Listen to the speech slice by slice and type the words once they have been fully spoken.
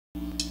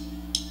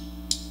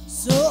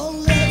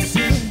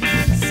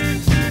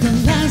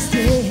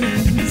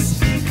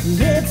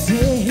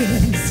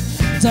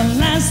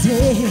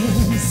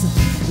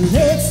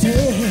let's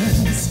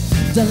dance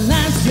the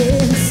last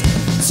dance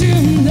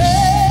tonight.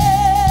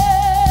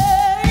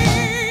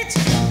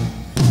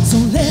 So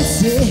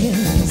let's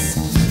dance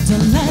the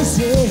last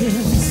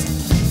dance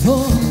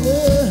for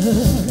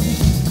love.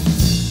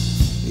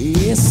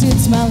 Yes,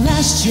 it's my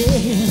last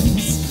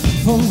chance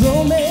for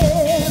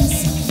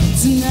romance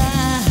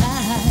tonight.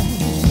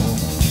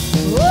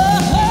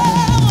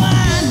 Oh, I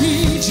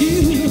need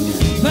you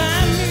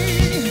by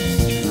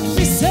me,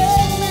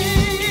 beside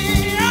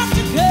me, out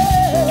to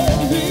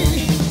carry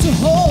me, to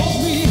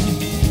hold me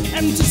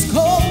and to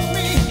scold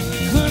me.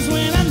 'Cause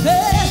when I'm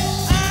there,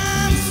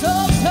 I'm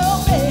so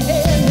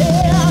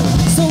bad.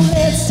 So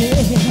let's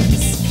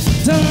dance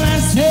the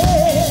last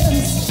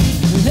dance.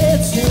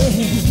 Let's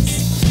dance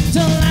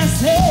the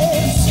last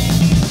dance.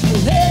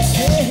 Let's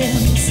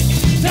dance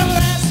the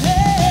last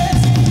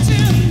dance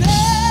tonight.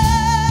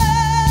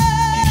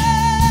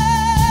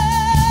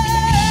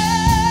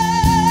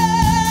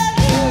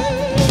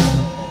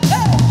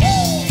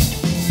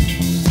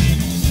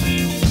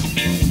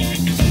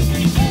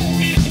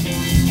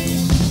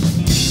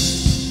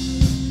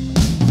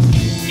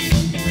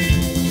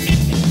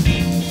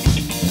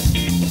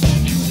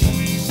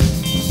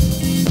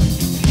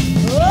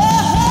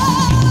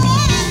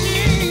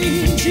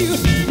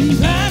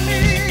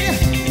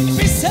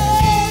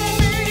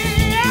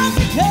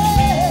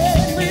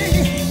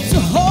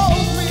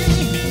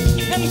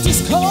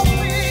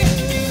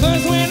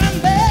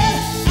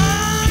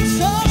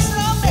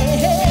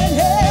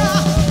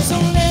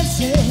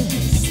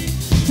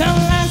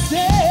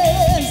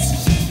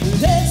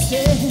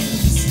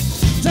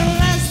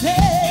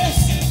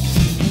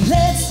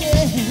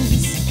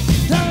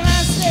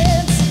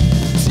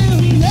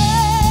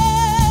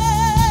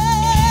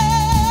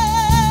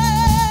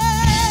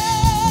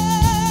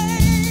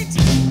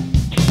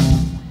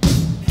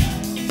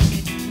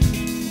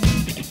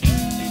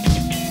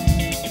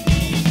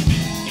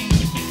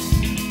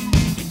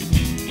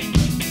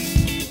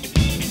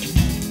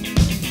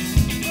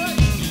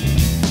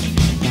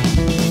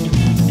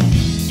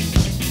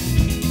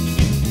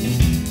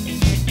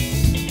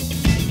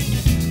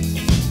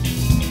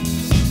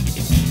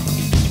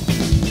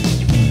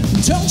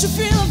 Don't you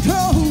feel it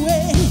growing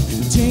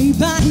day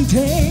by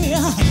day?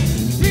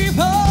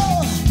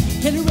 People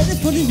getting ready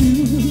for the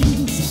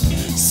news.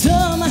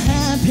 Some are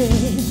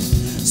happy,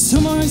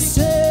 some are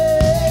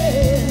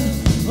sad.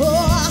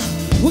 Oh,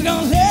 we're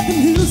gonna let the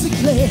music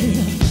play.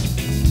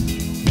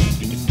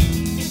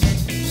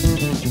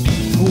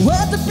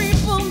 What the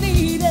people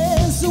need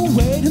is a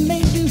way to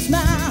make you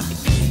smile.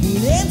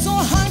 It ain't so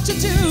hard to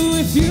do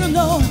if you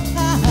know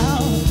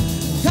how.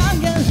 Can't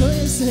get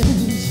voices,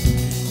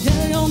 get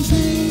it on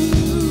true.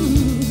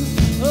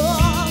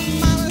 Oh,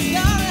 mama's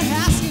gonna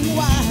ask you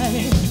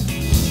why.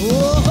 Oh,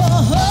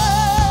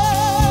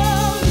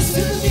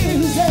 listen to the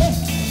music.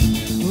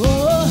 Oh,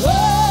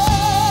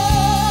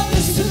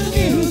 listen to the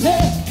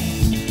music.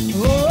 Oh,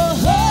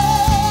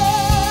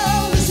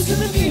 listen to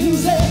the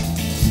music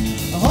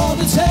all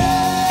the time.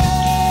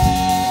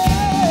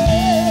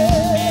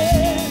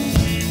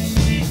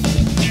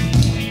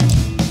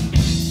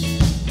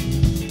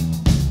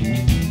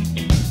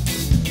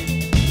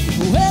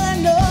 Well, I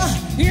know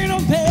you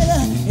know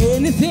better.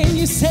 Anything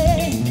you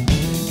say,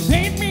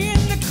 paint me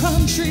in the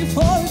country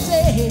for a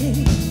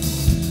day.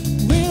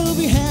 We'll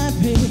be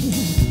happy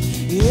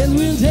and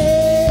we'll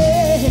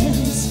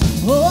dance.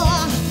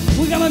 Oh,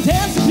 we're gonna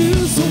dance the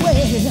blues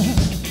away.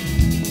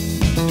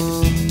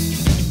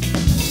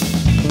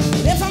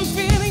 If I'm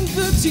feeling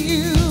good to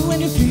you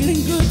and you're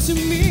feeling good to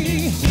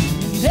me,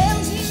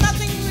 there's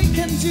nothing we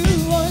can do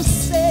or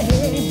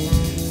say.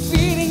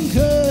 Feeling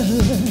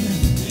good,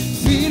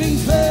 feeling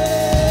good.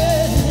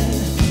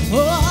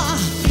 Oh,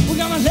 we're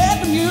gonna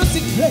let the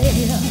music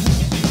play.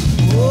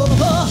 Oh,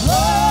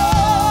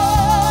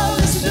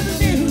 listen to the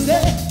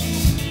music.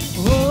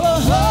 Oh,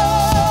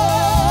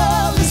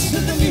 listen to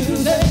the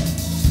music.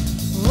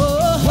 Oh,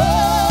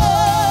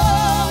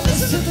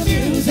 listen to the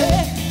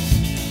music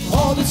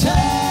all the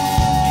time.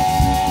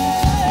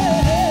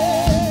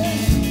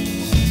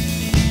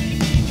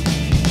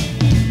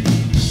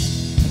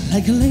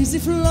 Like a lazy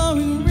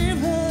flowing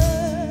river,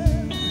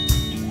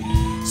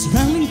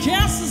 surrounding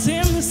castles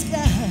in the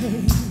sky.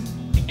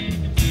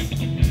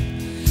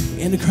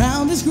 And the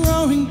crowd is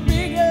growing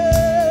bigger.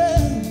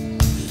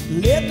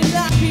 Let the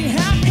night be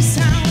happy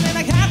sound, and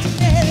I got to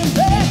get in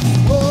there.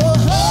 Oh,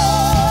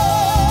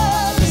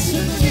 listen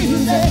to the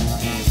music.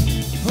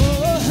 Oh,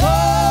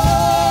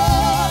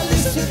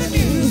 listen to the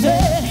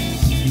music.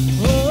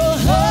 Oh,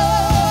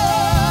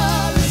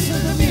 listen to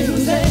the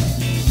music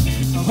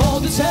all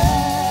the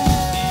time.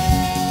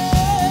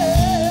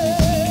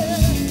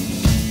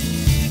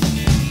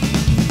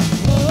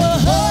 Oh,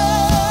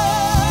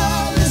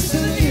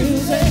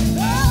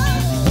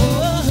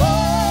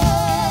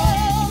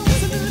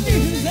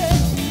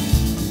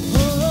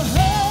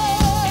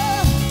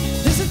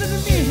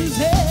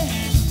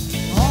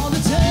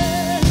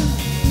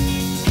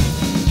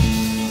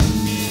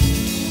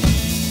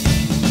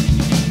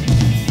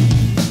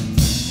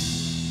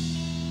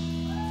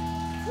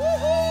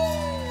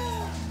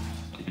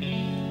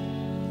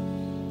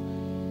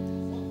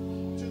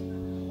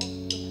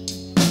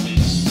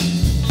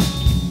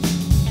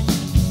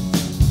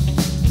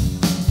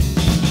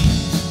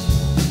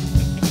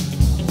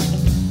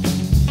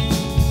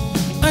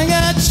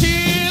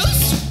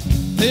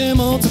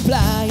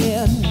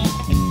 flying,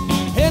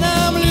 and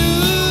I'm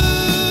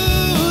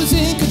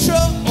losing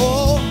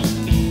control,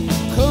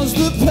 'cause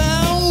the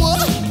power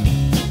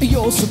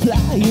you're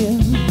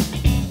supplying,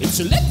 it's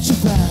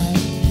electrifying.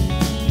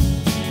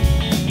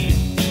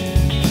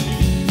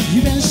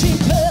 You better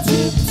shape up,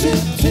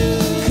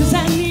 'cause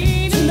I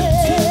need a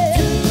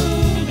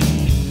man,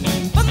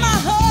 but my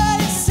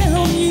heart is set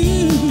on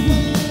you.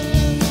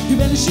 You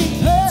better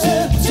shape up,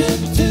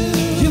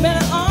 you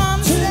better understand.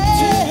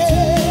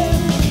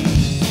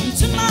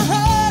 To my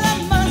heart I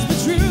must be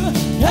true.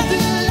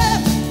 Nothing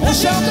left, a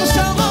shout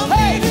on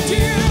me to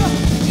do.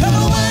 You're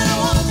the one I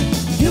want,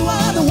 you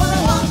are the one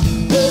I want.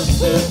 Ooh,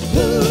 ooh,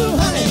 ooh,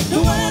 honey, the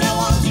one I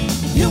want,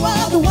 you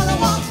are the one I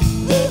want.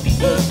 Ooh,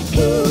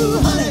 ooh, ooh,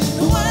 honey,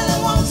 the one I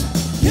want,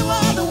 you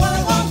are the one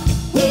I want.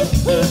 Ooh,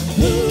 ooh,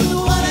 ooh, the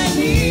one I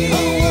need.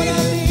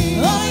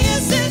 Oh,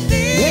 yes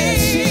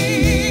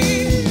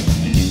indeed.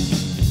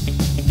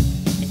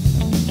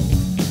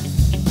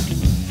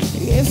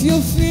 If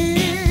you're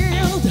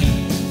filled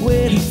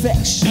with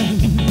affection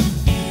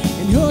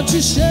and you're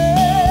too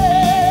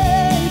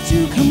shy to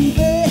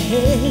convey,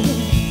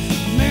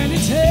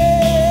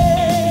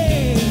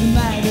 meditate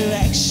my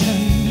direction,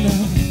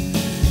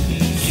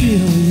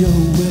 feel your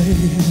way.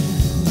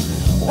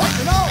 Walk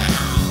it on.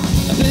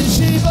 Then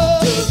shape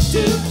up,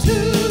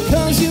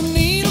 'cause you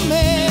need a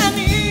man. I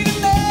need a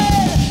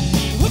man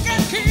who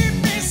can keep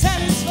me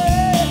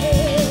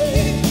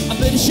satisfied. I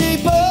better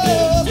shape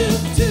up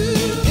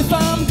if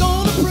I'm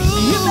gonna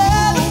prove. You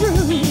better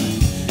prove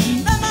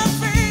that my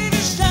faith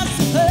is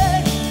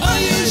justified. Are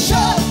you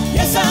sure?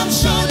 Yes, I'm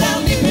sure down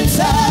deep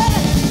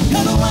inside.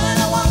 You're the one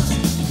I want,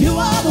 you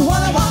are the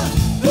one I want.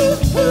 Ooh,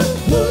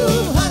 ooh,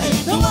 ooh, honey,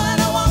 the one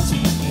I want,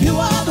 you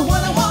are the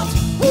one I want.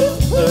 Ooh,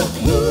 ooh,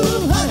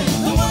 ooh, honey,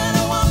 the one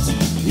I want,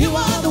 you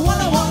are the one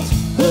I want.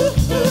 Ooh,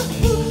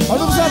 ooh, ooh. On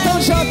va vous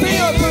entendre chanter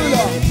un peu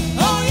là.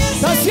 Oh, yes,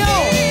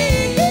 attention.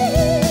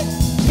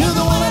 You're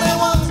the one I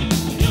want,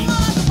 you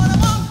are the one I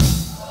want.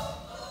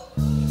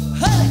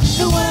 Hey,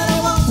 the one I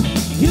want,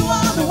 you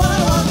are the one I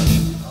want.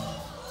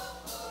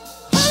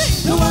 Hey,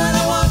 the one I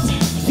want,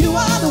 you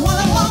are the one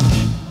I want.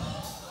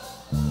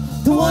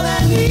 The one I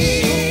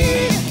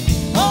need.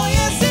 Oh,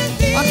 yes,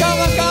 indeed.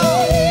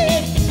 Encore.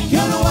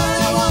 You're the one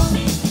I want,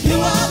 you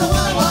are the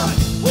one I want.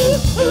 Ooh,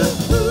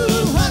 ooh,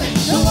 ooh, honey,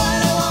 the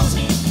one I want,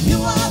 you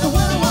are the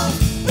one I want.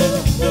 Ooh,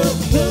 ooh,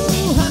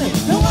 ooh, honey,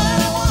 the one I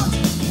want,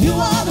 you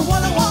are the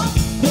one I want.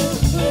 Ooh,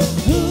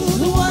 ooh, ooh,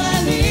 the one I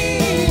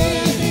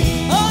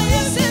need. Oh,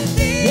 yes,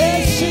 indeed.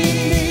 Yes,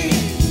 indeed.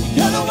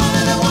 You're the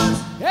one I want.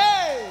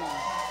 Hey!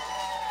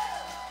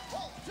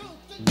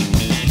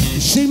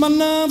 You shake my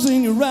nerves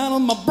and you rattle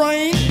my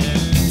brain.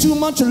 Too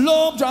much of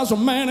love drives a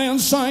man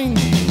insane.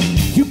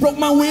 You broke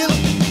my will,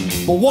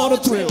 but what a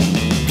thrill.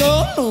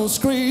 Goodness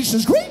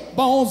gracious, great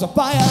balls of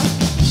fire.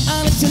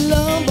 I let you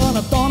love, but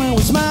I thought it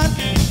was mine.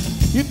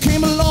 You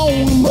came along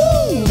and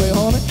moved me,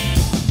 honey.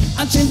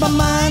 I changed my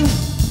mind,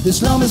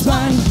 this love is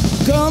blind.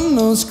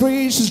 Goodness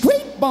gracious,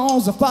 great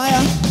balls of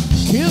fire.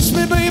 Kiss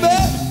me, baby.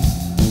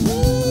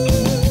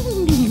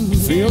 Ooh,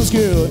 feels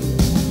good.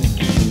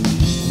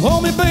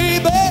 Hold me,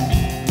 baby.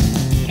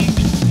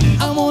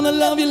 I wanna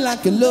love you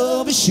like a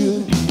lover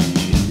should.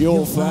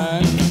 You're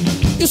fine,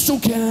 you're so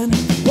kind.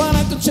 Why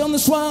not to tell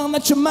this one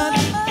that you're mine?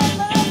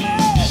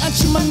 I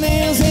chew my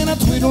nails and I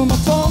twiddle my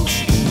thumbs.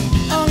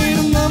 I need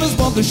a nervous,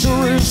 but the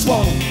sure is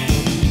fun.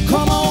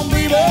 Come on,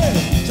 baby,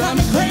 drive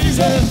me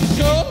crazy.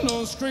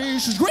 Goodness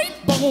gracious, great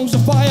balls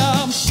of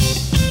fire.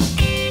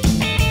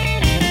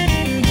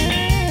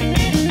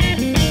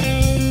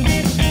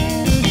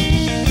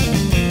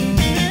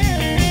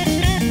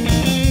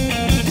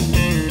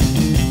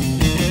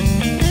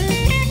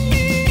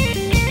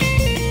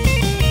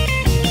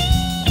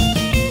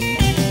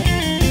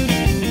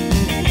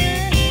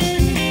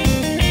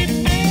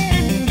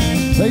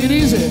 Take it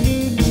easy.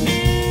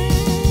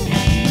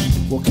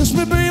 Well, kiss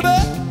me, baby.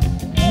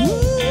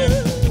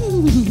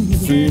 Ooh,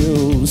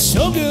 feels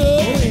so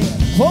good.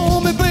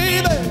 Hold me,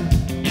 baby.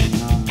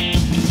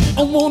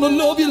 I wanna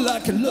love you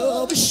like a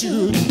lover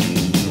should.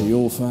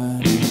 You're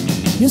fine,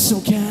 you're so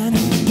kind.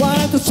 Why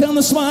not to tell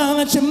the swine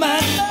that you're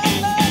mine?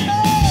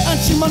 I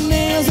chew my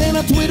nails and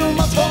I twiddle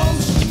my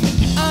thumbs.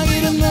 I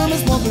get a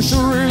nervous, but the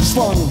sure is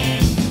fun.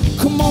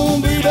 Come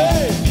on,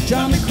 baby,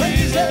 drive me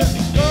crazy.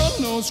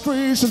 Goodness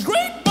gracious,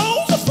 great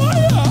balls of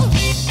fire.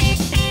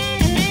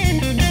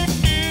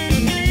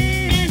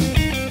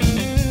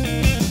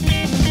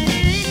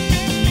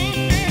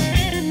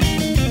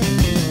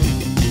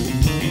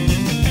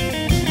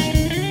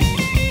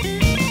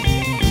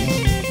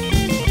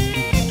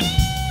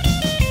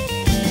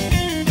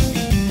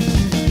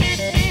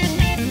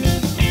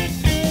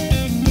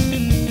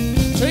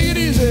 Take it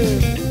easy.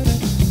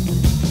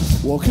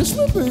 Well, kiss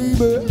me,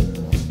 baby.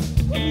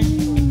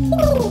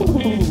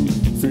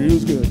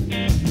 Feels good.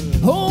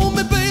 Hold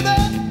me, baby.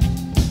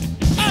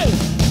 Hey,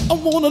 I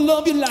wanna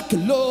love you like a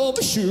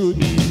lover should.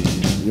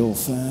 You're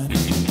fine,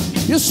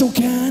 you're so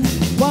kind.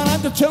 Why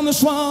not to tell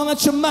this one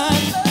that you're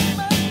mine?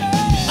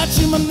 I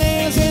chew my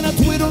nails and I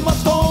twiddle my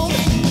thumb.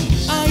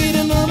 I eat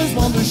an of this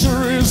one that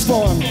sure is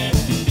fun.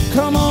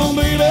 Come on,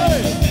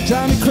 baby,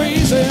 drive me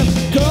crazy.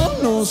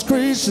 Goodness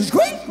gracious,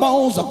 great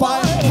balls of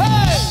fire.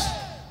 Hey!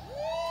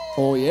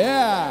 Oh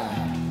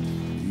yeah,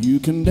 you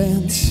can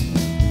dance.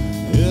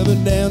 Every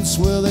dance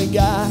where the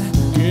guy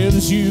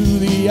gives you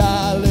the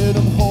eye, let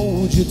him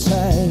hold you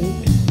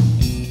tight.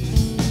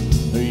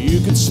 You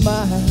can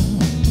smile,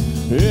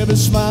 every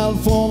smile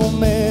for a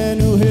man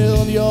who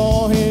held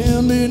your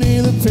hand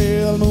beneath the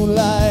pale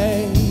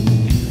moonlight.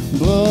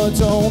 But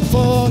don't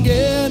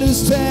forget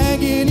who's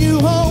tagging you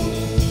home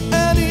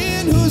and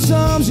in whose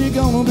arms you're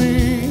gonna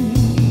be.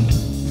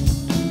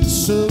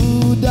 So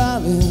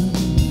darling,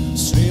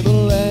 say the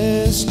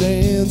last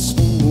dance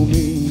for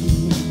me.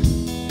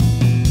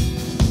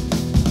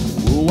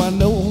 Oh, I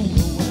know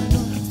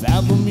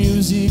that the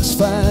music's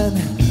fine,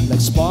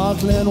 like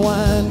sparkling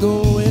wine.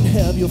 Go and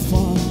have your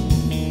fun,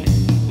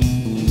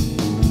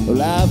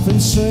 laugh and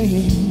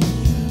sing.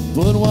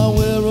 But while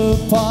we're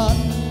apart,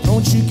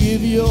 don't you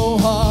give your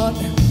heart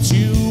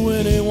to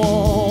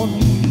anyone.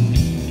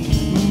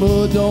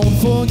 But don't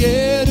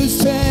forget who's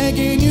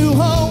taking you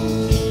home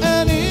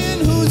and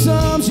in whose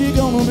arms you're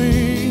gonna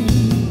be.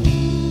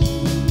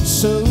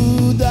 So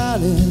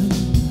darling,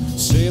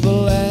 say the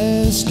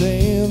last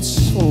dance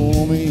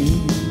for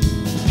me.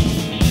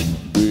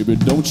 Baby,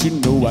 don't you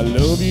know I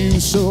love you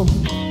so?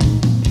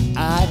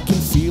 I can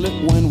feel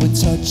it when we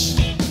touch.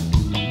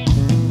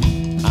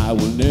 I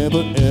will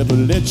never ever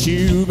let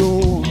you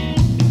go.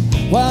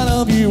 I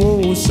love you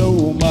oh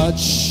so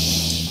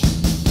much.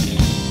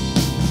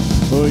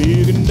 Oh,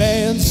 you can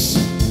dance,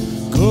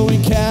 go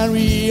and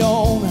carry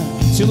on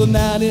till the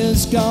night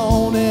is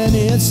gone and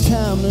it's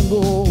time to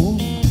go.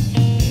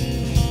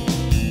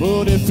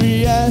 But if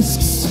he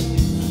asks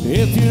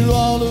if you're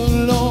all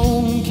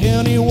alone,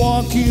 can he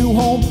walk you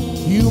home?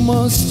 You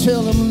must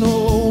tell him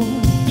no.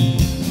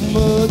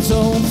 But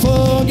don't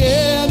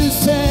forget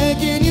who's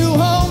taking you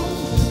home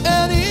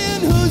and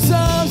in whose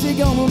arms you're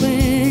gonna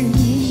be.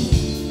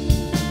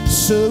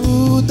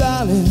 So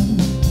darling,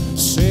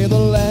 say the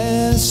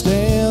last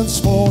dance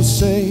for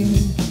say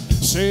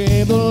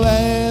the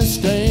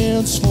last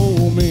dance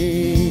for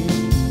me.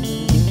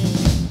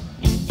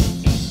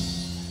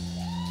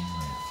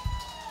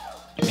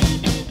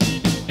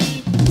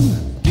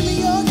 Give me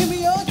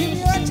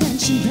your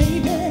attention,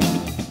 baby.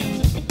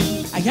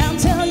 I gotta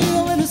tell you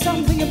a little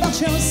something about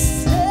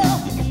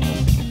yourself.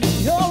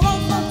 You're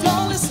on my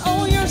flawless,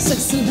 oh, you're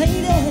sexy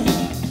lady.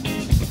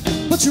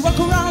 But you rock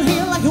around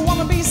here like you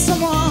wanna be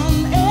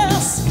someone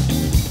else.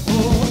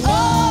 Oh,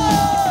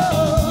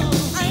 oh,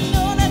 I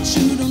know that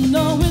you don't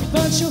know it,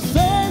 but you're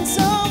fine,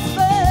 so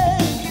fine,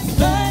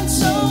 fine,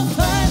 so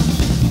fine.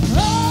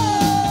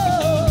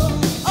 Oh,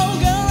 oh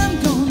girl, I'm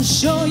gonna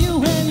show you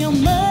when you're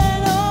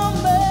man, oh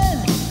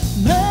man,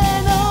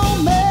 man, oh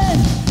man.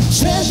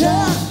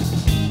 Treasure,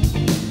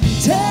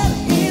 that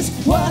is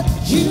what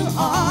you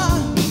are.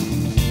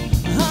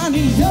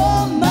 Honey,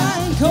 you're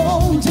my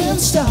golden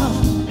star.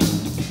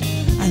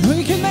 I know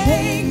you can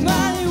make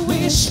my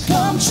wish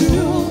come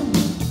true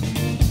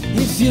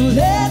if you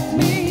let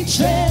me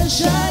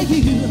treasure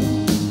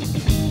you.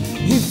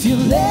 If you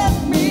let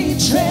me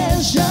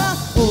treasure,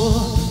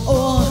 oh,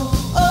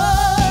 oh, oh.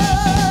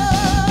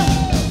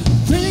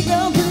 Pretty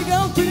girl, pretty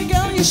girl, pretty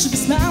girl, you should be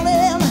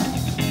smiling.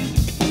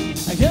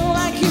 A girl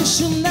like you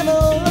should never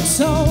look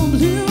so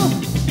blue.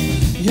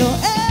 You're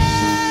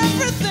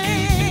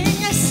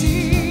everything I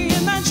see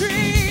in my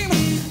dream.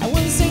 I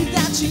wouldn't say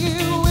that to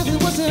you if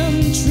it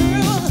wasn't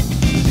true.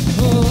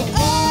 Oh,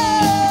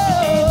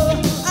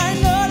 oh, I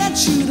know that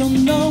you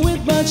don't know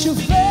it, but you're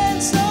fine,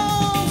 so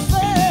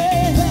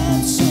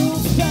fine, so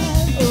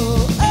fine.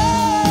 Oh,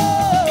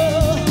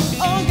 oh,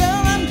 oh,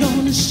 girl, I'm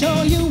gonna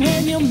show you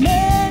when you're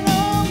man,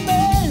 oh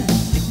man,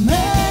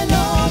 man,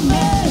 oh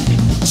man.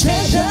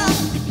 Treasure,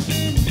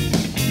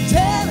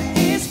 that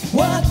is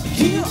what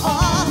you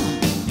are.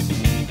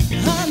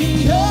 Honey,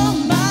 you're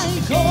my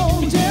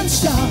golden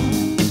star.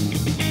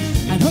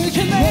 I know you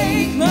can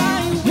make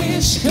my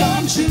wish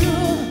come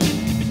true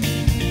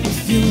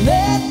if you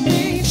let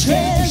me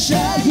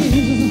treasure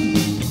you.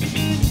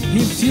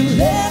 If you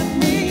let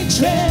me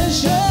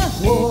treasure,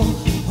 oh,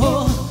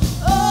 oh,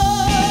 oh.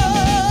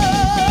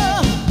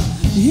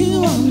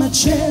 You are my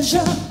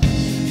treasure,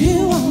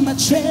 you are my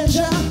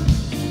treasure,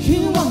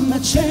 you are my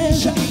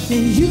treasure.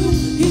 And you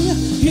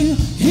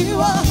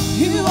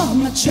are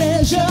my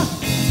treasure,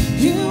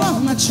 you are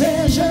my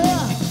treasure,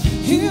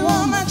 you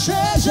are my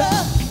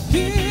treasure,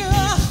 you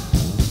are.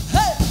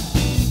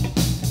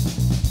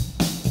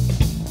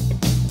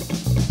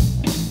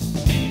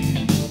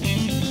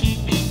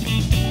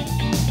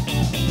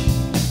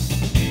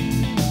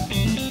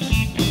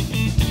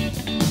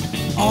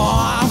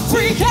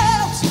 Freak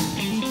out,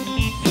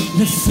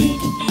 the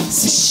freak,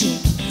 c'est chic.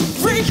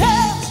 Freak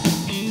out,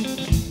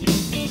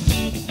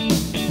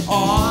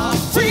 oh,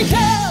 freak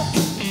out,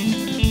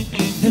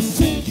 the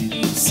freak,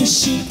 c'est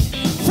chic.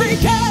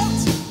 Freak out.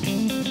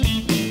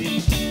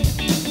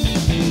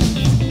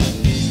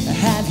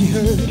 Have you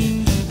heard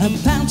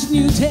about a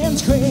new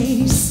dance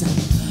craze?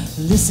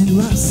 Listen to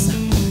us,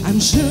 I'm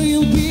sure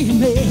you'll be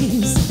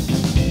amazed.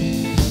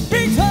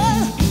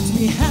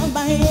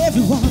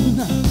 everyone.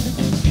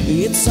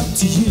 It's up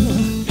to you.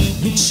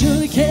 It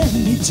surely can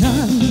be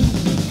done.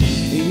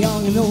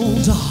 Young and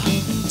old are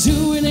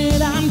doing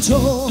it, I'm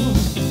told.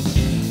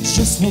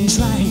 Just one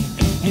try,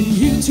 and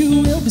you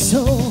too will be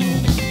sold.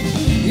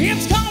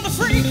 It's called the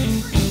freak.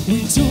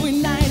 We do it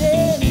night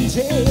and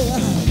day.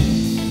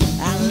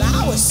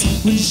 Allow us,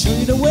 we'll show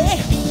you the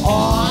way.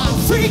 Oh,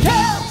 freak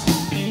out.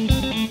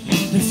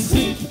 The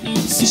freak,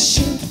 it's a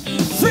shit.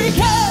 Freak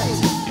out.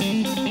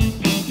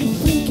 The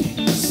freak,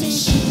 it's a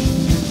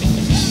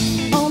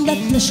shit. All that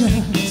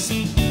pleasures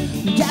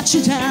got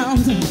you down.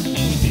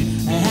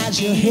 Has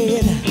your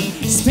head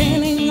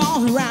spinning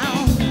all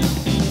around.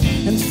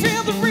 And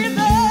feel the rhythm,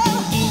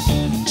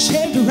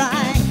 shake the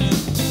ride.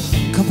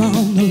 Come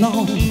on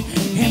along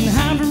and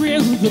have a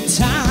real good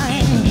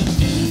time.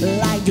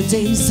 Like the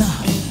days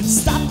of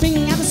stopping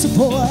at the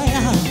Savoy.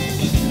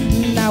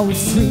 Now we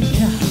freak,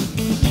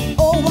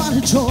 oh what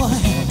a joy.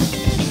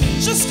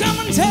 Just come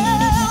and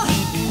tell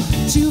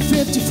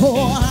 254.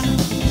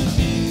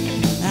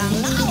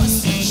 And now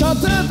it's shut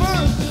the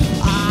bird.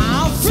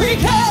 I'll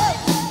freak out.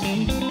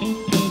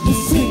 The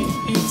freak,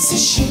 c'est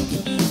chic.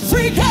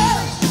 Freak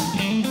out.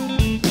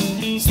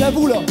 C'est à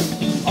vous là.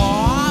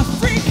 Oh,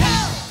 freak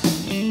out.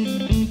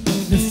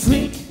 The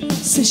freak,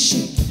 c'est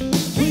chic.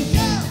 Freak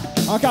out.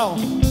 Encore.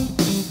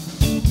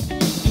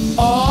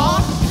 Oh,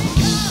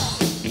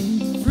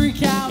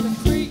 freak out. The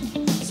freak,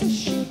 c'est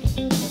chic.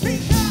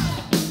 Freak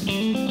out.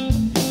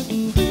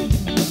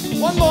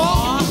 One more.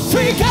 Oh,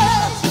 freak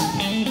out.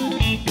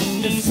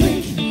 The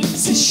freak,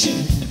 c'est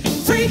chic.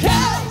 Freak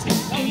out.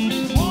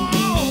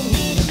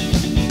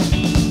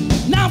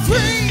 Now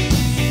freak.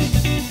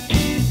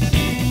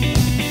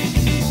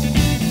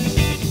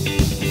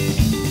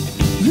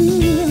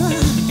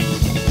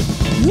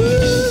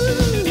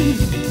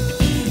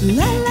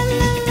 La la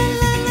la la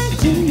la la,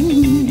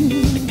 cool.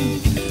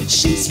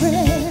 She's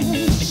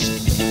fresh.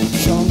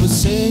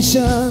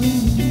 Conversation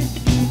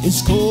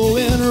is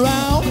going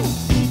around.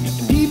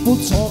 People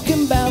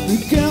talking about the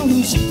girl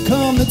who's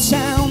come to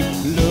town.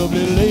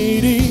 Lovely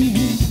lady,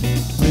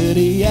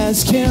 pretty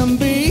as can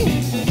be.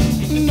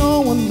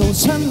 No one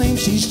knows her name,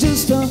 she's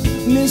just a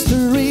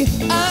mystery.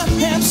 I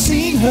have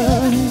seen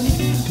her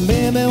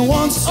maybe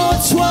once or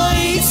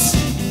twice.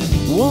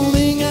 One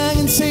thing I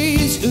can say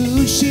is,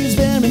 ooh, she's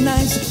very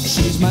nice.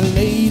 She's my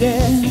lady,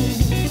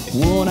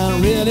 what I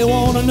really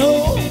wanna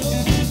know.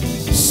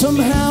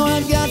 Somehow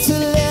I got to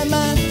let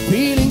my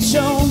feelings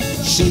show.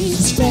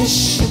 She's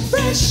fresh,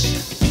 fresh,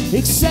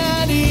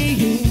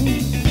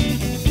 exciting.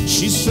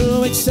 She's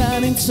so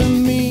exciting to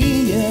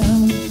me,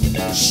 yeah.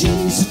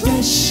 She's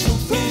fresh,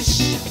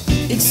 fresh,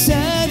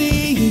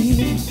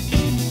 exciting.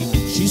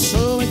 She's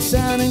so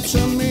exciting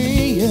to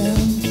me, yeah.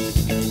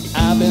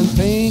 I've been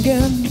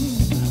thinking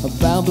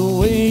about the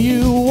way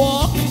you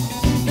walk,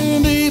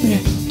 and baby,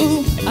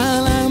 ooh, I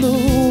like the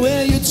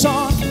way you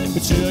talk. I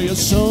tell you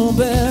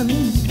something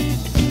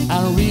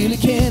I really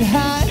can't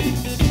hide.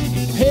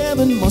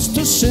 Heaven must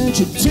have sent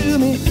you to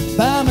me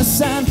by my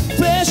side,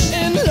 fresh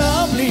and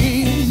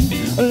lovely,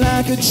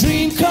 like a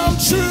dream come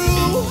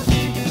true.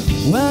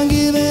 I'll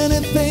give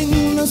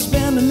anything to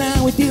spend the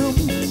night with you.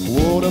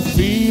 What a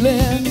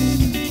feeling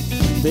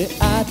that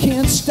I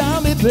can't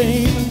stop it,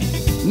 babe.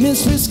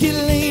 Miss Risky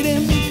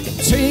Lady,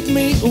 take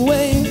me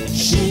away.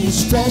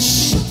 She's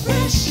fresh,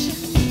 fresh,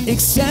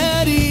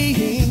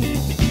 exciting.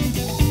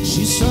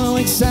 She's so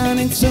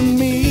exciting to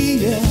me,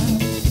 yeah.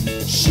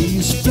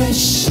 She's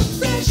fresh,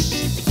 fresh,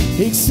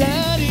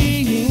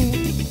 exciting.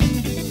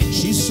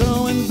 She's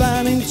so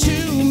inviting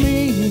to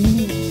me.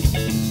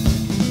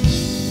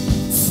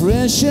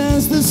 Fresh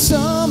as the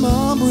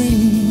summer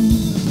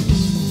breeze,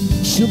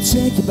 she'll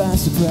take you by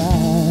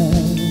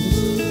surprise.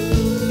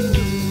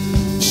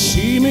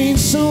 She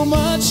means so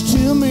much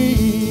to me.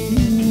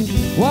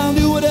 Well, I'll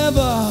do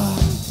whatever,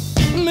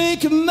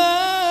 make her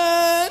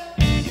mine.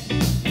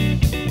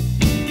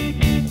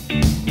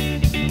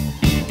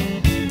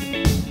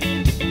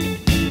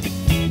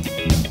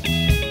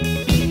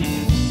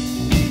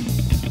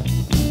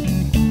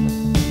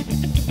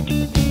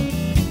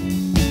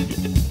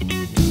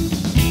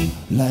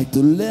 Like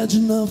the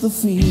legend of the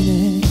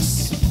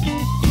phoenix,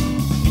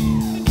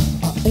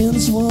 our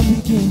ends were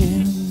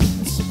beginnings.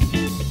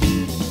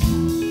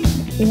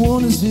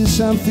 What is this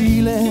I'm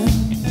feeling?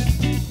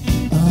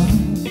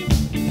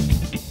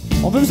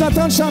 On veut vous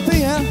entendre chanter,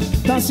 hein?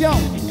 Attention!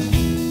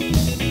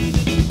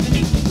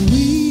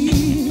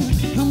 We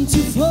come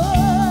too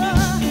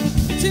far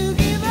to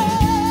give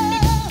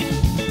up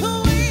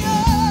who we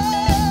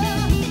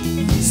are.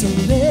 So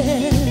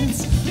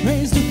let's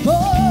raise the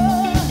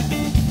bar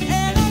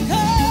and our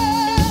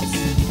cups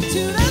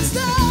to the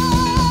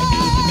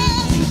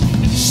stars.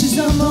 She's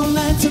up all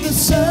night to the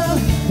sun,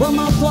 one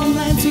up all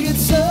night to get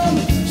some.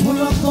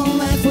 We're up all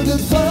night for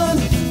good fun.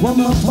 One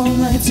up all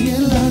night to get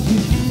lucky.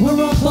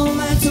 We're up all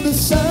night to the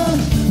sun.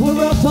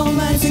 We're up all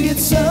night to get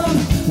some.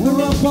 We're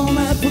up all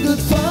night for good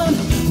fun.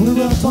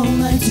 We're up all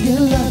night to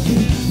get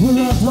lucky.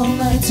 We're up all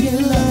night to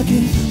get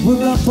lucky.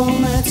 We're up all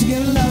night to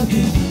get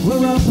lucky.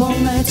 We're up all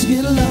night to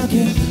get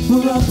lucky.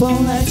 We're up all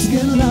night to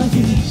get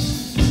lucky.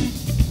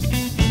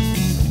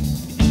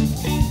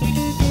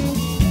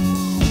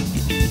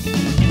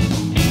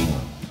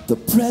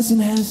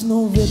 present has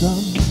no rhythm.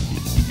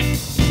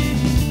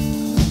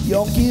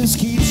 Your gifts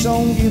keeps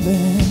on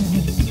giving.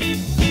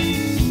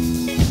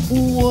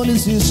 What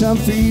is this I'm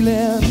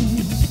feeling?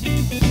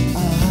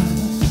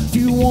 If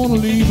you wanna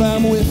leave,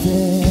 I'm with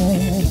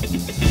it.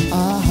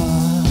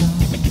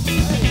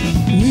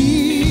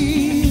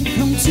 We've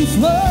come too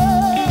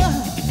far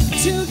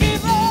to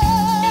give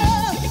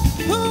up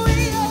who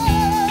we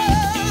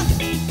are.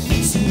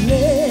 So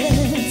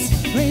let's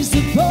raise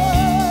the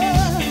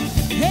bar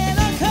and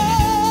our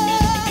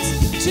cause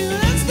to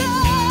the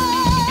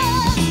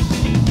stars.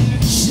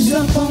 She's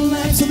up all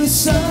night to the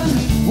sun.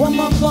 I'm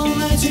up all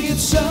night to get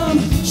some.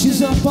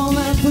 She's up all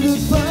night for good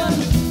fun.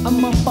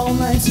 I'm up all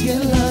night to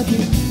get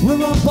lucky.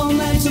 We're up all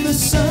night to the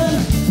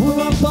sun. We're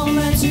up all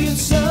night to get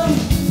some.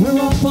 We're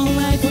up all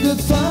night for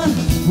good fun.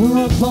 We're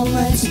up all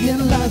night to get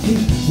lucky.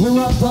 We're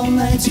up all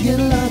night to get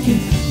lucky.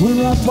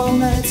 We're up all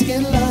night to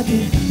get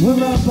lucky.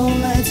 We're up all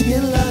night to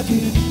get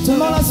lucky.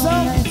 Tomorrow's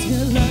all night to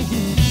get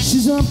lucky.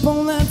 She's up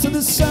all night to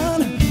the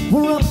sun.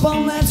 We're up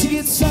all night to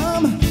get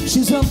some.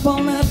 She's up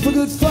all night for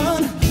good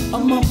fun.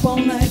 I'm up all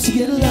night to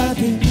get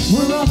lucky.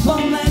 We're up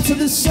all night to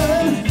the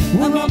sun.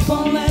 We're up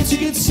all night to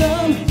get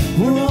some.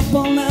 We're up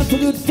all night for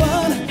good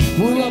fun.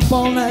 We're up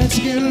all night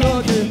to get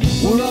lucky.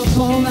 We're up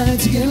all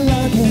night to get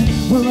lucky.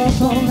 We're up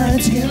all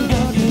night to get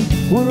lucky.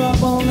 We're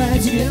up all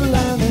night to get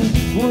lucky.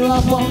 We're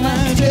up all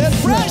night to get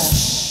fresh.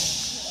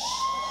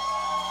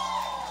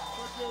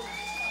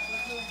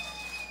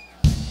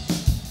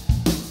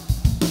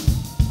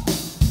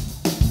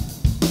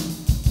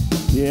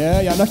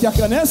 Yeah, y'en a qui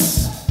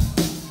reconnaissent.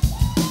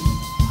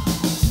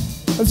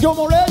 Let's go,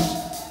 mon Reg!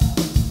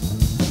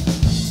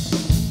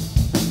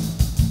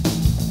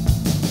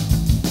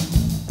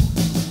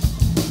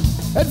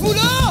 Êtes-vous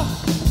là?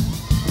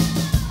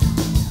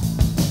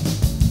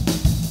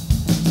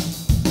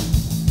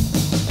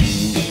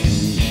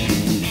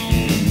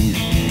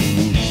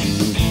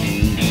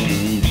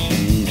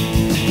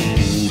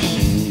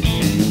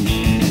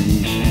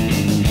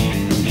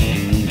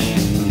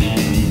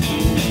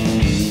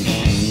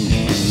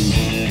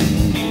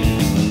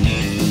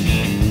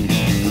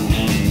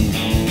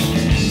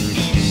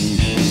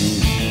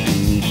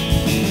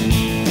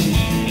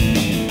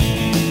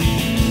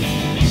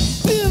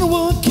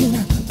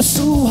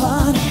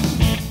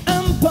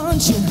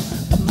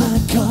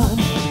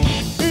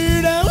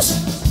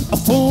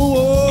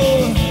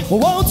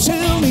 Won't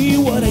tell me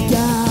what I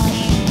got.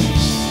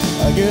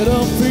 I get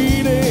a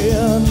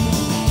feeling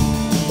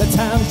that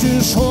time's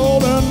just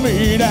holding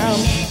me down.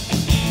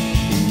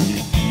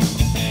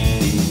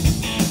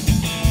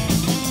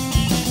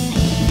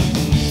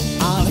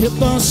 I'll hit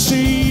the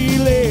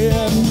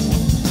ceiling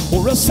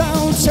or a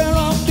sound tear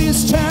up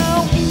this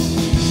town.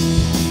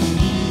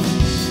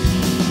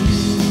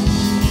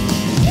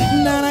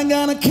 Now I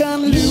gotta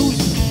cut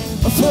loose,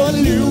 foot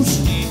loose,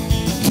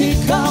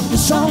 kick off the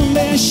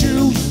Sunday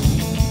shoes.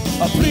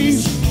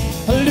 Please,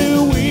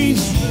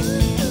 Louise,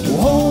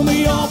 hold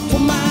me up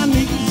on my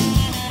knees.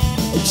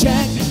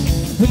 Jack,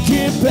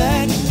 get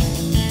back,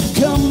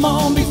 come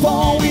on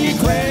before we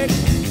crack.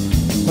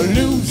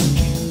 Lose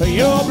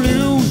your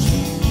blues,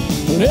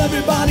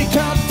 everybody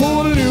count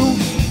for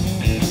lose.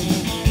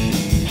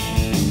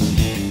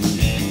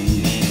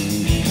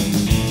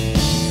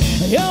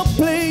 You're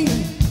playing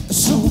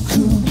so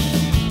cool,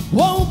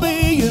 won't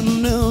be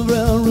in the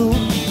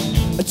room.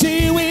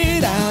 Do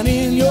it out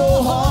in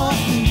your heart.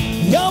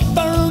 You're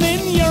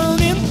burning,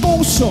 yearning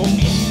for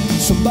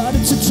somebody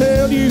to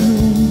tell you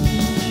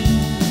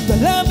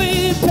that love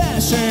is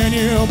passing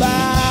you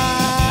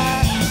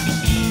by.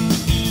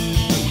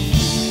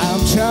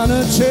 I'm trying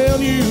to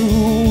tell you,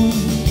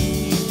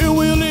 it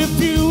will if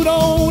you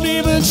don't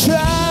even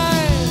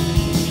try.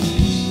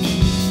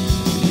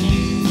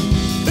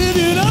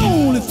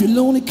 If you're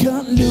lonely,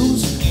 cut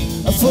loose,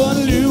 a foot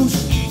loose,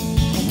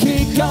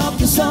 kick off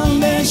your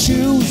Sunday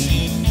shoes.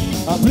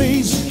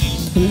 Please,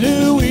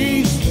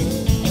 Louise,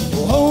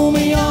 hold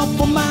me up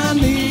on my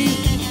knees.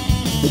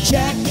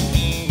 Jack,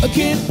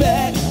 get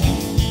back,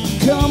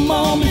 come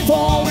on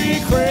before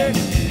we crack.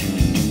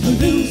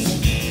 Lose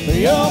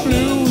your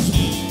blues,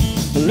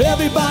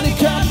 everybody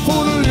cut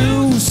for the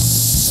loose.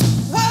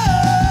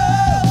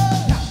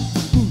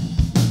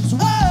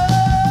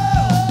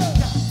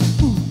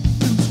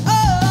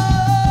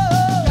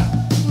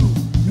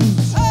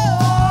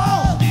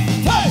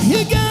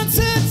 You got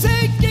to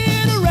take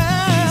it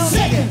around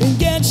and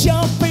get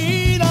your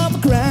feet off the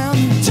ground.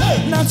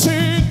 Now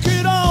take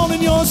it on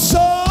in your soul.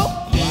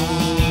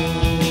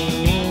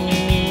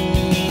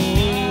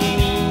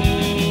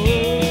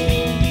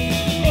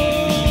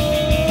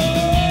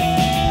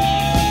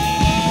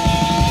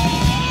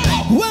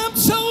 I'm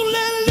so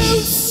let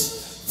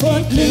loose,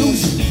 foot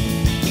loose,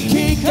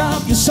 kick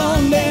off your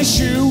Sunday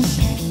shoes.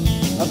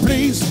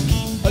 Please,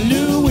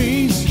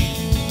 Louise,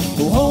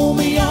 hold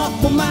me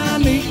up on my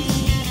knees.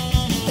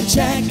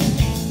 Jack,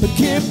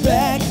 get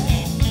back,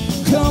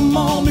 come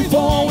on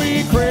before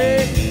we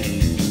crack.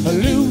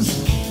 Lose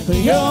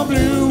your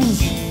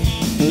blues,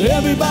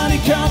 everybody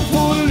count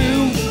for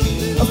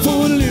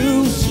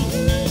loose,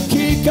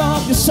 kick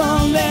off your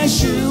Sunday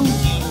shoes.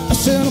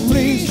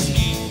 please,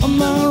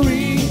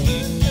 Marie,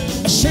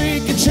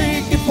 shake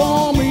it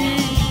for me.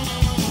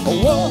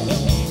 Oh,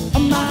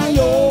 my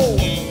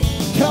Lord,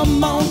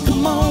 come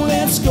on,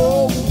 let's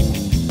go.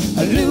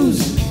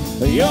 Lose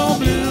your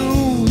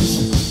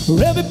blues.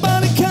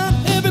 Everybody cut,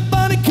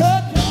 everybody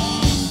cut.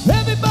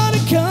 Everybody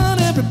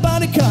cut,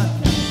 everybody cut.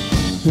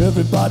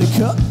 Everybody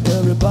cut,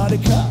 everybody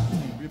cut.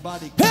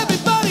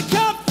 Everybody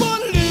cut for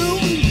Lou.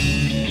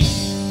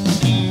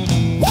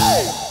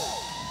 Hey!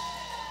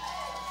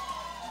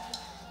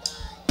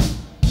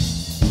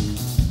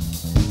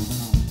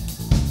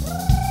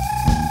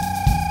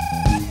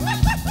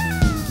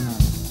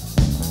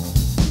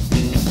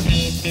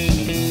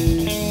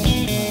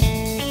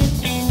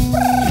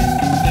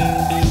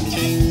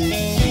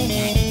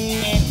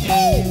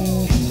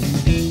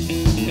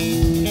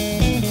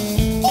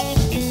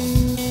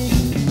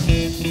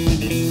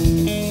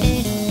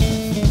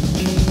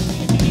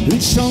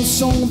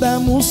 Chanson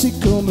d'amour, c'est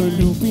comme un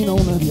looping en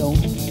avion.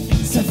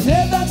 Ça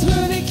fait battre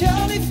les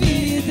cœurs des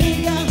filles et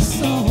des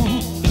garçons.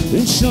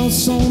 Une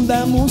chanson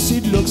d'amour, c'est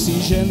de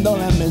l'oxygène dans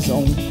la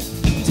maison.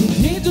 Tes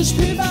pieds touchent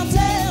plus par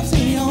terre,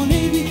 t'es en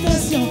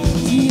lévitation.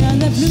 S'il y a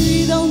de la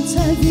pluie dans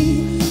ta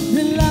vie,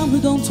 des larmes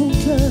dans ton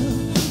cœur,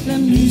 la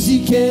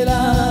musique est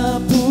là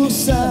pour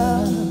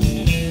ça.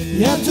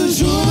 Y a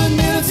toujours une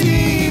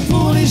mélodie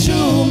pour les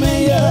jours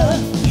meilleurs.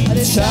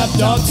 Tape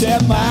dans tes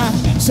mains,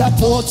 ça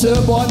porte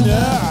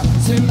bonheur.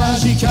 C'est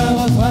magique un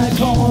refrain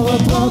qu'on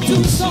reprend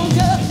tout son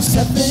cœur.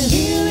 Ça fait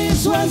rire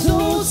les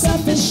oiseaux, ça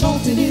fait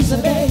chanter les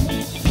abeilles.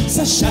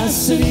 Ça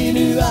chasse les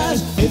nuages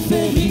et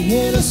fait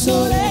rire le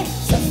soleil.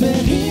 Ça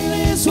fait rire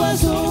les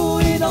oiseaux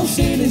et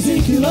danser les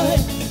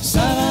écureuils.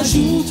 Ça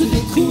rajoute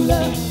des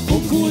couleurs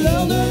aux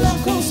couleurs de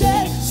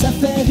l'arc-en-ciel. Ça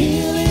fait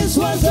rire les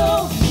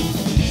oiseaux.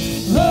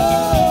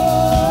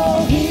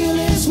 Oh, rire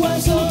les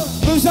oiseaux.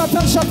 Vous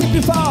entendez chanter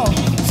plus fort.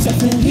 Ça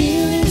fait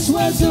rire les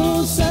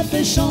oiseaux, ça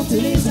fait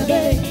chanter les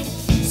abeilles.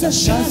 Ça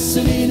chasse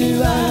les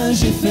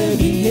nuages et fait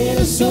briller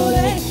le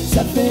soleil.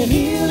 Ça fait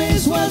rire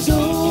les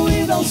oiseaux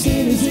et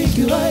danser les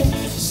écureuils.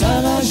 Ça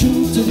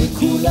rajoute des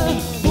couleurs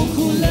aux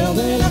couleurs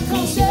de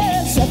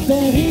l'arc-en-ciel. Ça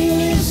fait rire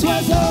les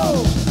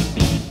oiseaux.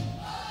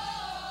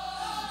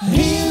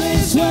 Rire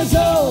les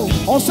oiseaux.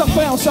 On se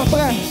reprend, on se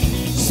reprend.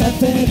 Ça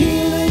fait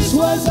rire les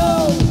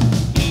oiseaux.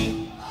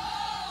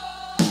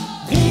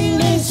 Rire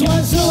les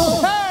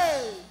oiseaux.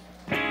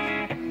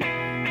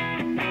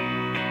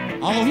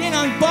 On revient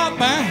dans le pop,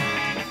 hein?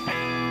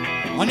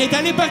 On est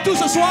allé partout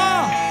ce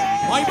soir.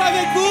 On y va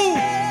avec vous.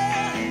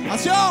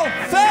 Attention,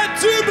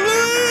 faites du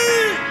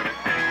bruit!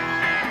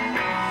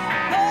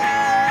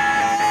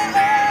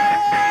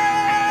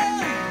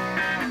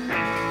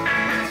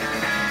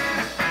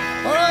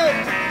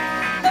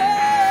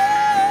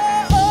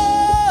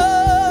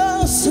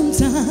 Oh,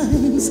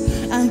 sometimes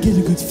I get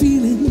a good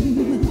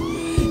feeling,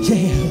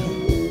 yeah.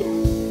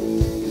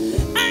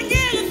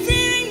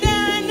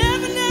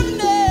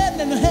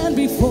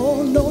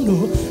 Before, no,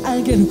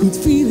 I get a good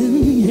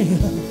feeling, yeah.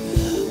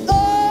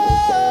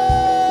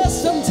 Oh,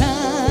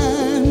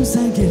 sometimes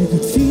I get a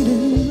good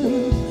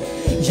feeling,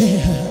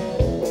 yeah.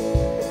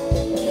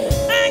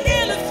 I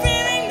get a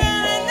feeling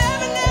that I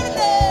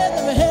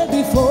never had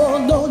before,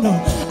 no,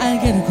 I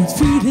get a good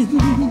feeling.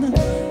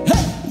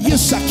 Hey!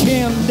 Yes, I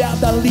can,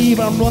 doubt I leave.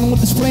 I'm running with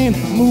this plan.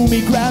 Move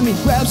me,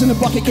 grabs in the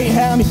bucket, can't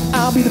have me.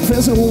 I'll be the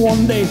president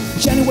one day.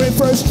 January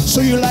 1st,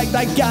 so you're like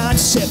God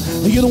said.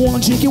 You're the one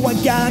drinking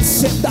what God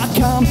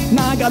said.com.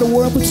 Now I gotta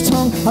work with your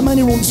tongue. How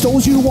many rolling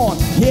stones you want?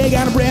 Yeah, I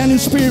got a brand new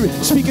spirit.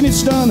 Speaking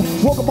it's done.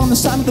 Woke up on the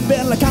side of the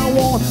bed like I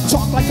want.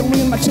 Talk like I'm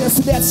in my chest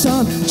to that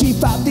son.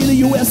 G5 dealer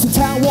US to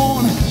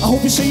Taiwan. I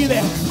hope you see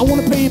that. I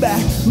wanna pay back.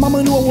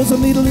 Mama knew I was a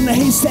needle in a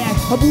haystack.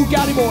 A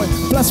Bugatti boy,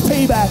 plus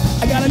payback.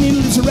 I got a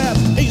needle to rap.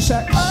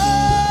 ASAP.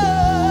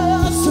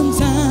 Oh,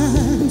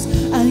 sometimes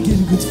I get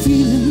a good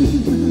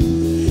feeling,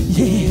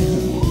 yeah.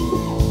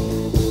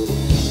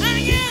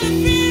 I get a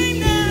feeling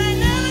that I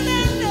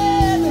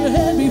never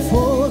had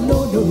before, no,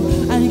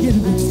 I get a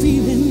good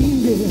feeling,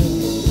 yeah.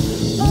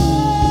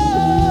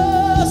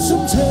 Oh,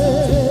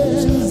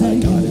 sometimes I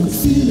get a good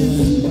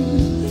feeling,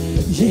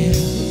 yeah.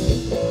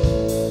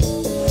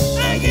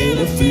 I get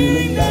a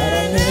feeling that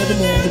I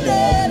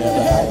never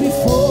had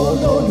before,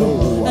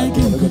 no, I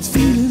get a good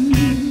feeling.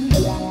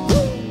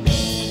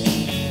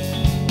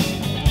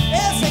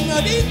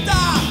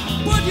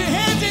 Put your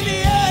hands in the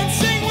air and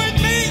sing with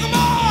me, come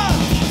on!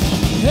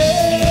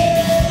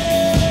 Hey,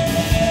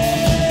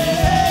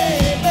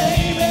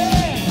 baby,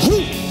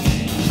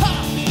 ha.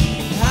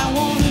 I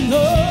wanna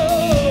know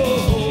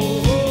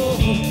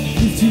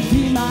if you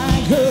be my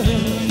girl.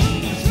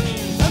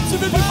 That's a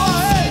bit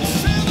before, hey!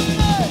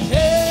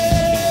 Hey,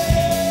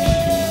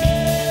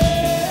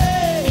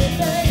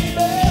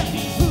 baby,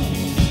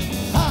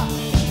 ha.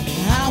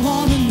 I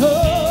wanna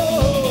know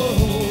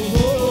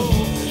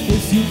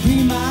if you be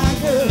my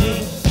girl.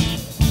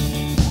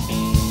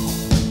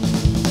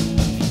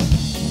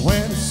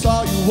 When I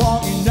saw you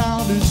walking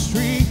down the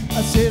street,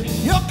 I said,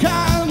 you're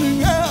kind of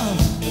girl,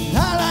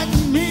 not like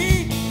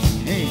me.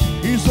 Hey,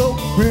 you're so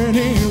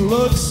pretty, you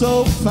look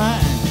so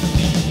fine.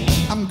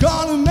 I'm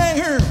gonna make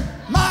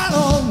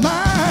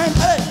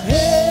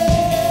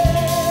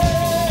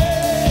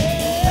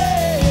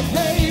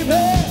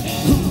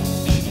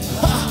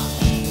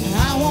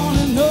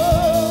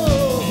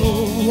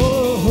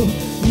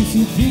if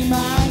you be my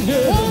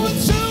girl. 1,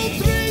 2,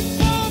 3,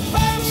 4,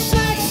 5,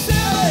 6, 7,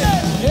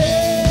 8.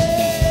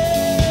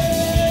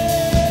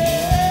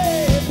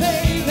 Hey,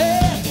 baby,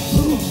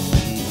 ooh,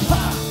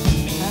 ha,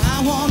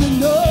 I wanna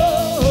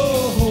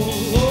know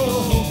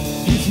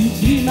if you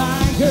be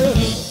my girl.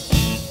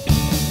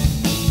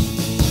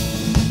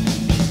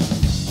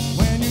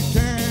 When you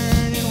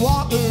turn and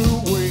walk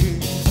away,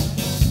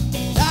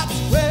 that's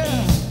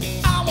where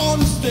I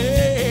wanna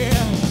stay.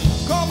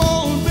 Come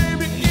on,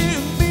 baby,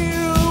 give me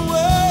the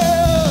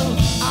world.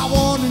 I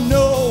wanna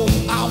know,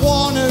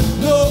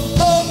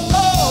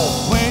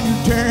 when you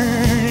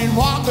turn and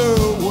walk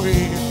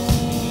away,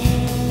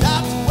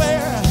 that's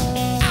where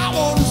I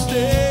wanna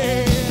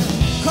stay.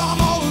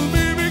 Come on,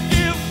 baby,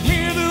 give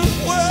me the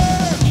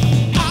world.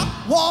 I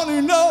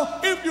wanna know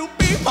if you'll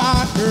be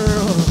my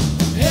girl.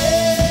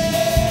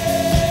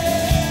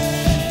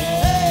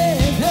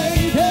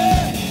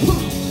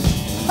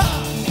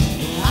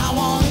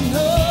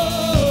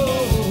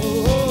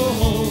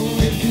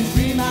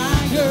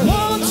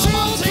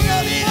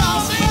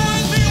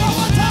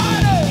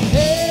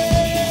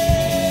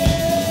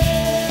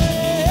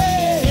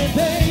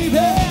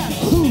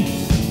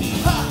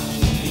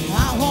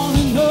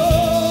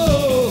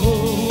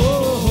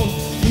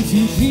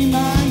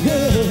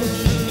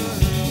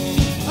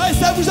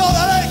 Vous autres,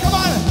 allez, come on!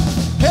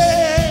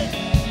 Hey!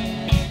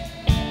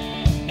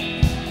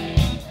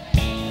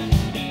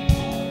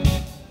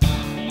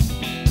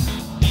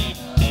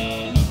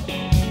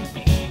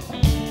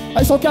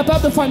 Ils sont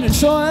capables de faire mieux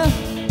ça, hein?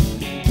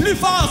 Plus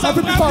fort, ça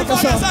peut plus fort que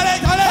ça. Allez,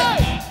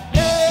 allez!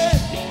 Hey!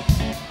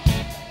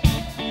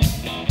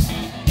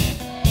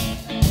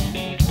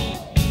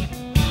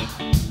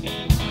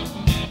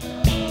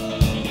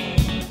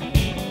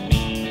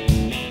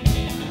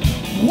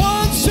 1,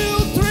 2,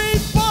 3,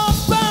 4,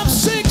 5,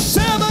 6,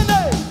 7,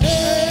 8.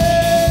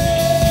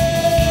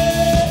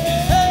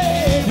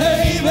 Hey,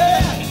 baby,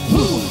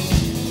 ooh,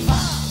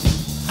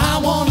 I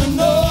wanna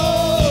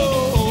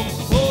know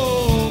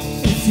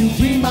if you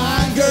be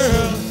my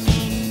girl.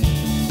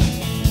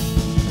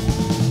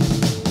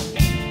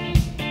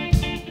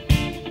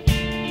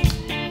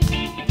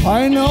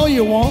 I know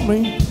you want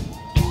me.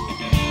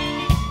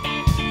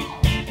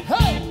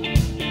 Hey,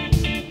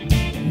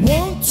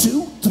 1,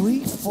 2,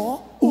 3, 4,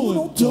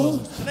 1,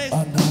 2.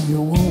 I know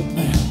you want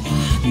me.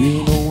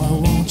 You know I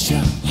want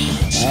you.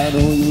 I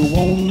know you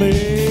want me.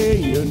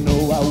 You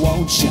know I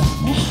want you.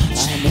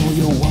 I know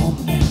you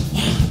want me.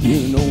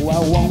 You know I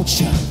want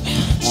you.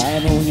 I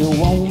know you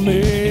want me.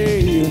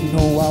 You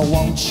know I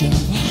want you.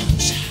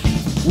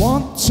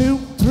 1, 2,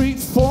 3,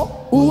 4,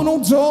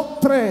 1, 2,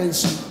 3.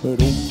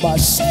 Rumba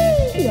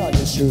sì,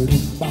 adesso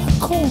rumba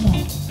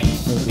come.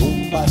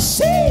 Rumba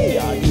sì,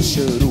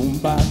 adesso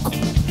rumba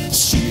come.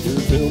 Si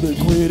deve del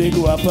cuore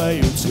guapa,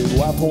 io ti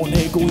guapo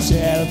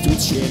negoziare. Tu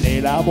tieni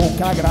la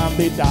bocca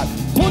grande da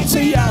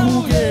punti a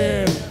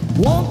jugar.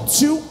 1,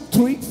 2,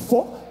 3,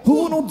 4,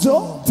 1,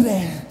 2,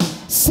 3.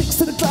 6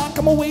 to the clock,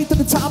 I'm away to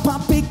the top. I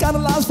pick out the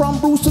lines from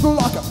Bruce to the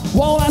locker.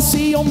 Wall I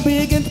see on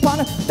big and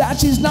partner,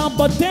 that is not,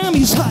 but damn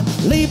he's hot.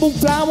 Label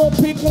fly, won't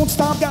pick, won't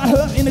stop. Got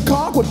hurt in the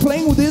car, quit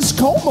playing with this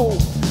Como.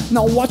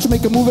 Now watch you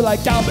make a movie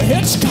like Albert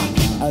Hitchcock.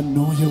 I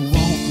know you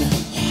want me,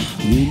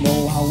 you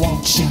know I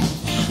want you.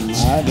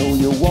 I know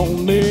you want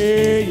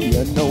me,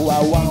 you know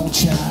I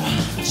want you.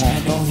 I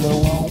know you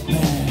want me,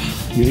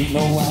 you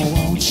know I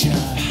want you.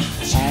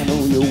 I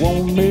know you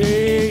want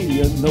me,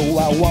 you know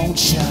I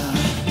want you.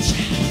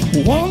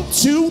 1,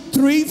 2,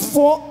 3,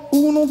 4,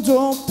 1,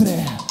 2,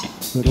 3.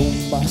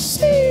 Rumba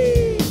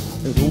sì,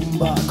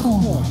 rumba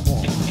come.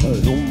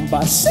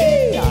 Rumba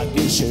sì,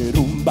 adesso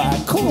rumba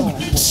come.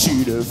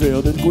 Si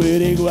deve del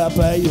cuore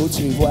guapa, io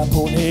ti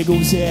guapo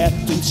negoziare.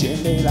 Tu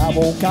tieni la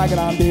bocca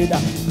grande da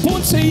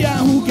punti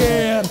a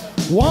jugar.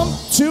 1,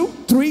 2,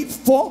 3,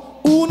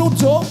 4, 1,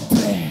 2, 3.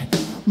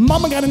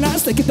 Mama got a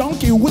nice like a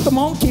donkey with a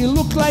monkey.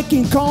 Look like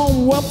King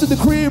Kong. Up to the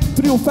crib,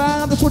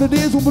 305, that's what it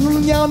is. We're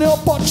running down there,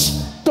 punch.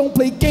 Don't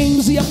play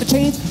games, you have to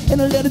change. And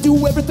I let her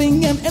do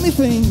everything and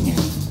anything.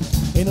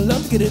 And I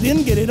love to get it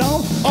in, get it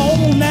on, all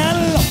night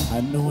long.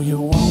 I know you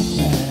want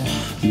me,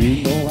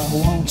 you know I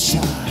want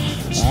ya.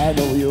 I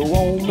know you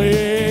want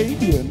me,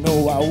 you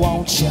know I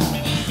want ya.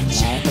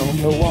 I know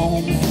you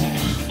want me,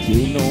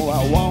 you know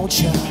I want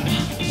ya.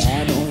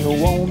 I know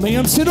you want me.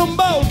 I'm sitting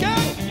back, okay?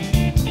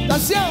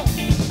 Attention!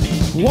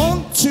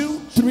 1, 2,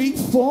 3,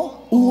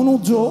 4, 1,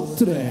 2,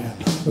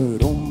 3.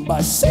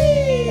 Rumba sì,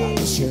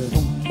 adesso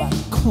rumba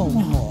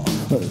come.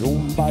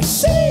 Rumba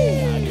sì,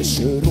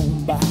 adesso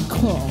rumba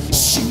come.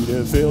 Si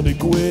deve del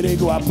cuore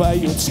guapa,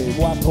 io ti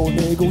guapo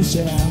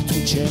negoziare.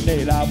 Tu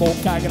tieni la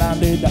bocca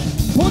grande da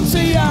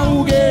punti a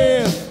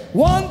jugar.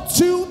 1,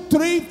 2,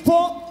 3,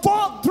 4,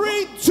 4,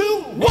 3,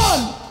 2, 1.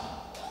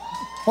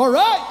 All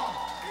right.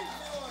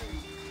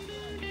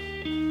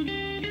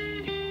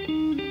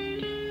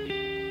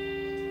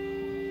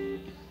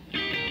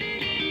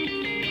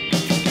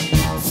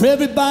 If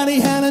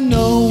everybody had a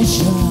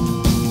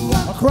notion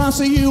across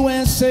the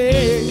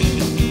USA,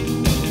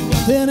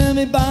 then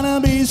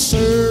everybody be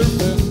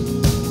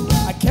surfing.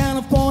 I can't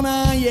afford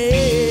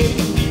yeah.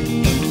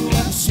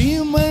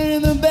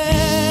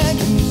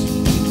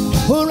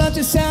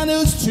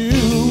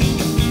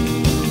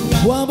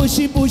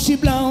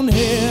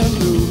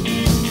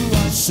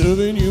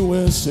 serving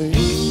USA.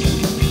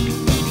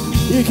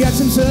 You catch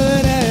them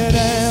sudden and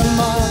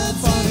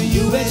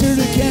back to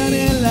the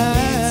county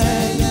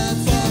line,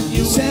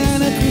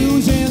 Santa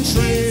Cruz and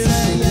Trails,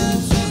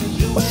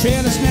 or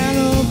Shannon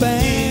Smaller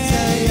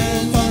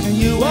Band,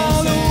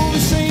 all over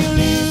St.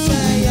 Louis,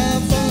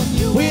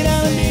 way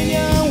down in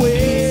Indian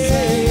Way.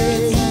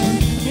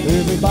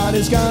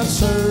 Everybody's got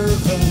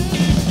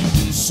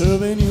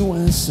serving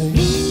USA.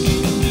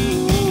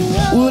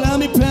 Well, I'll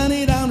be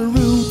planting down the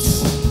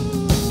roots.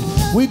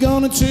 We're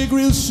gonna take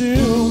real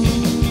soon.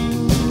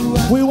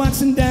 We're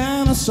waxing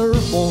down our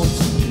surfboards.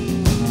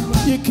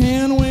 You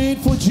can't wait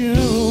for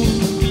June.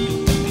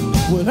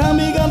 Well, I'll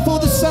be gone for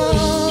the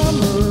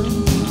summer.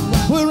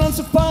 We're on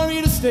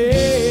safari to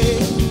stay.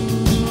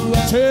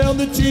 Tell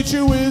the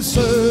teacher we're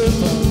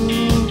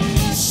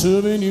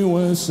serving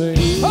USA.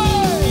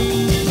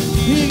 Hey!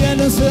 You got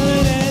to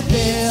serve that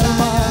damn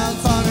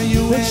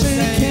USA.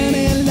 The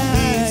county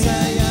line,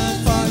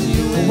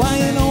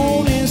 Hawaiian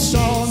on this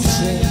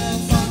sunset,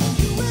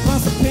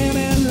 across the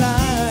Panamanian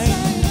line,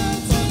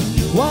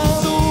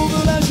 wild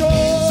over the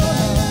shore,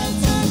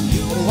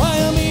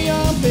 Miami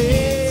on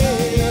Bay.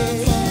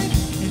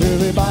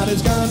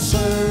 Everybody's got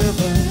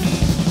serving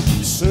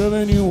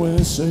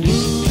USA.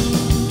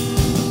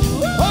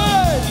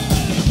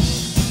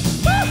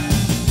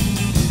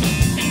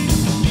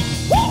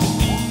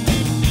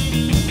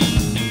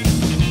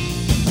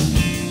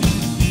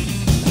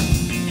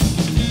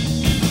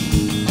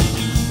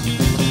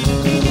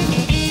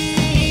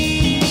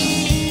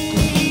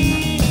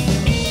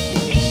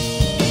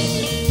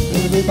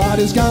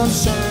 Everybody's gone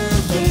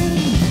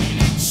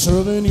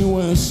serving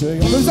USA.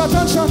 On nous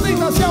entend chanter,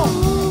 attention!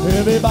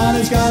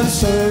 Everybody's gone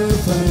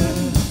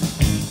surfing.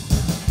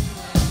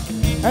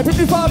 Un peu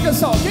plus fort que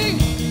ça, OK?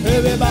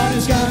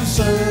 Everybody's gone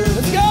surfing.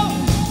 Let's go!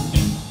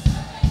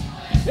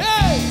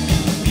 Yeah!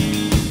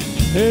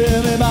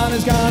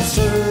 Everybody's gone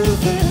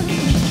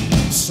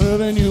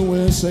serving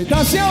USA.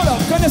 Attention là,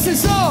 vous connaissez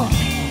ça?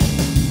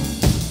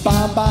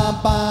 Bam bam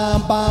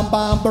bam bam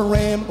bam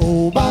baram,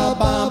 oh bam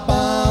bam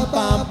bam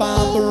bam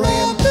bam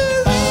baram.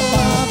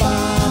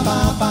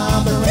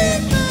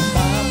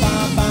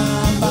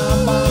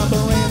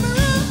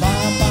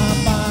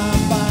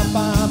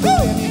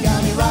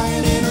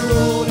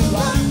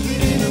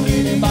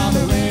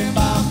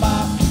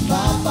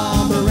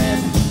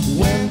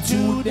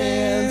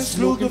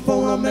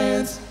 For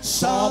romance,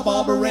 saw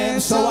Barbara Ram,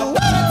 so I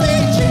wanna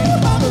teach you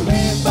Barbara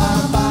Ram,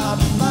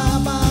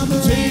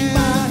 take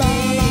my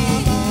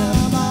hand,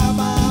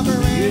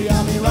 you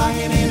got me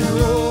rocking in the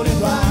road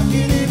and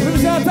rocking in the road.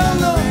 Vous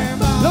entendez là?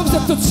 Là vous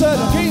êtes toutes seules,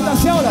 ok?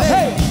 Attention là,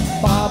 hey!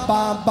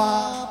 Barbara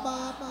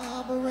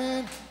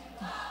Ram,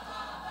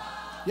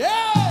 yeah!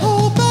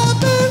 Oh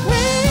Barbara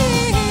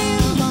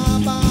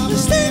Ram,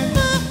 just take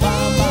my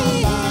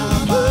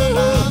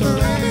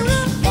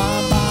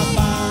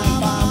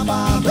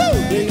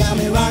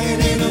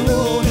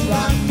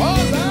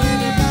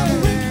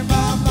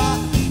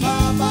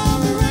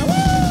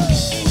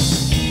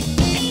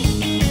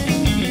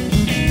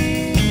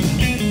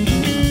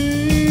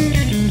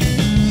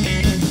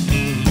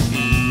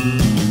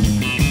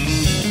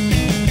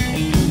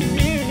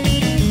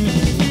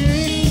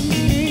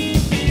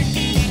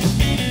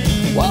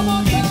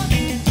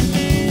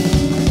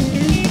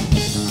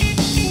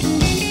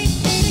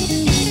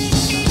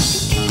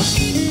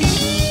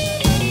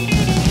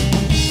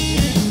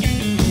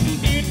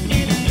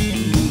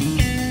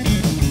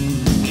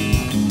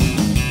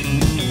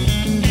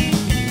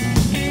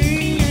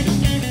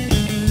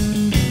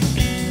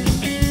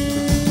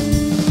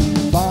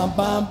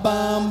bam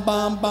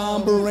bam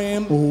bam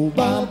baram, oh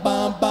bam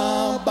bam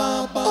bam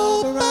bam bam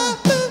baram,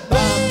 bam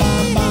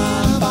bam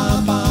bam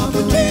bam bam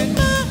baram, bam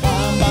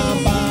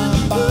bam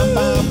bam bam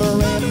bam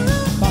baram,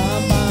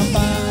 bam bam bam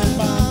bam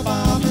bam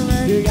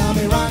baram. You got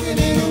me rocking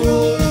in the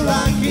road,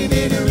 rocking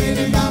in the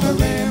rhythm, bam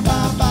baram,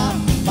 bam bam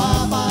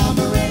bam bam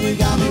baram. You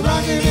got me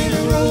rocking in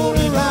the road,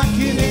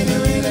 rocking in the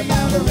rhythm,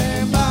 bam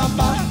baram, bam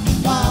bam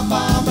bam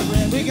bam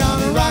baram. We got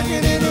me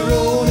rocking in the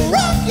road,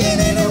 rocking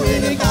in the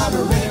rhythm, bam baram.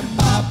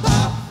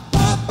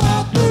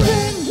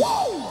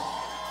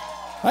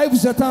 Hey,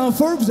 vous êtes en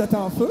feu, vous êtes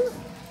en feu?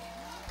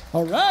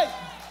 All right.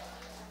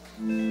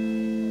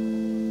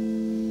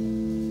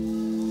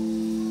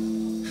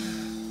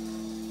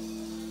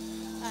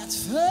 At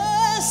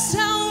first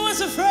I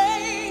was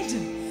afraid,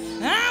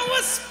 I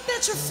was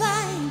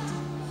petrified,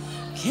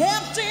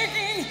 kept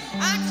thinking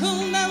I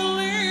could not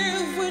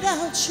live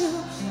without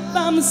you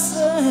by my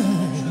side.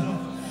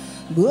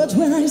 But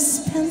when I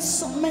spent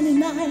so many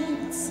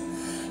nights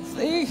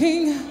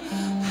thinking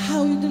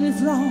how you did it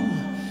wrong,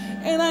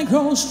 and I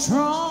grow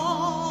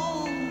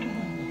strong,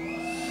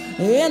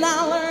 and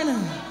I learn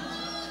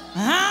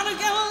how to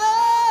get love.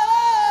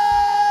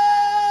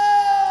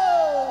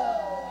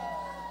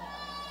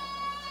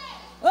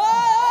 Oh,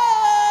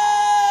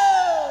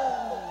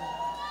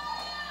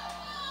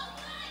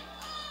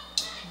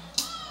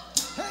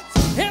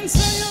 and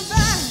so you're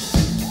back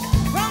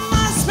from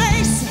my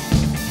space.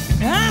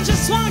 I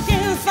just walk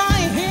in and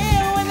find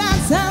here without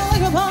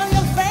telling upon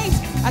your face.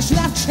 I should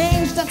have